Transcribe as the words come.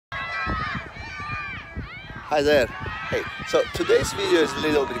Hi there. Hey, so today's video is a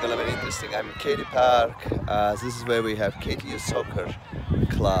little bit gonna be interesting. I'm in Katy Park. This is where we have Katy Youth Soccer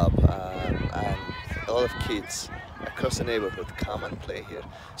Club, and a lot of kids across the neighborhood come and play here.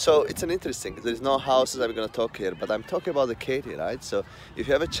 So it's an interesting. There's no houses I'm gonna talk here, but I'm talking about the Katy, right? So if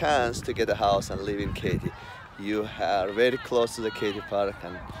you have a chance to get a house and live in Katy, you are very close to the Katy Park,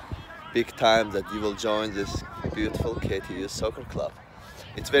 and big time that you will join this beautiful Katy Youth Soccer Club.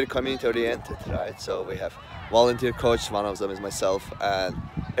 It's very community oriented, right? So we have volunteer coach, one of them is myself, and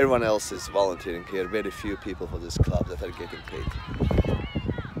everyone else is volunteering here. Very few people for this club that are getting paid.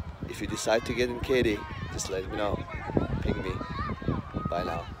 If you decide to get in Katy, just let me know. Ping me. Bye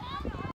now.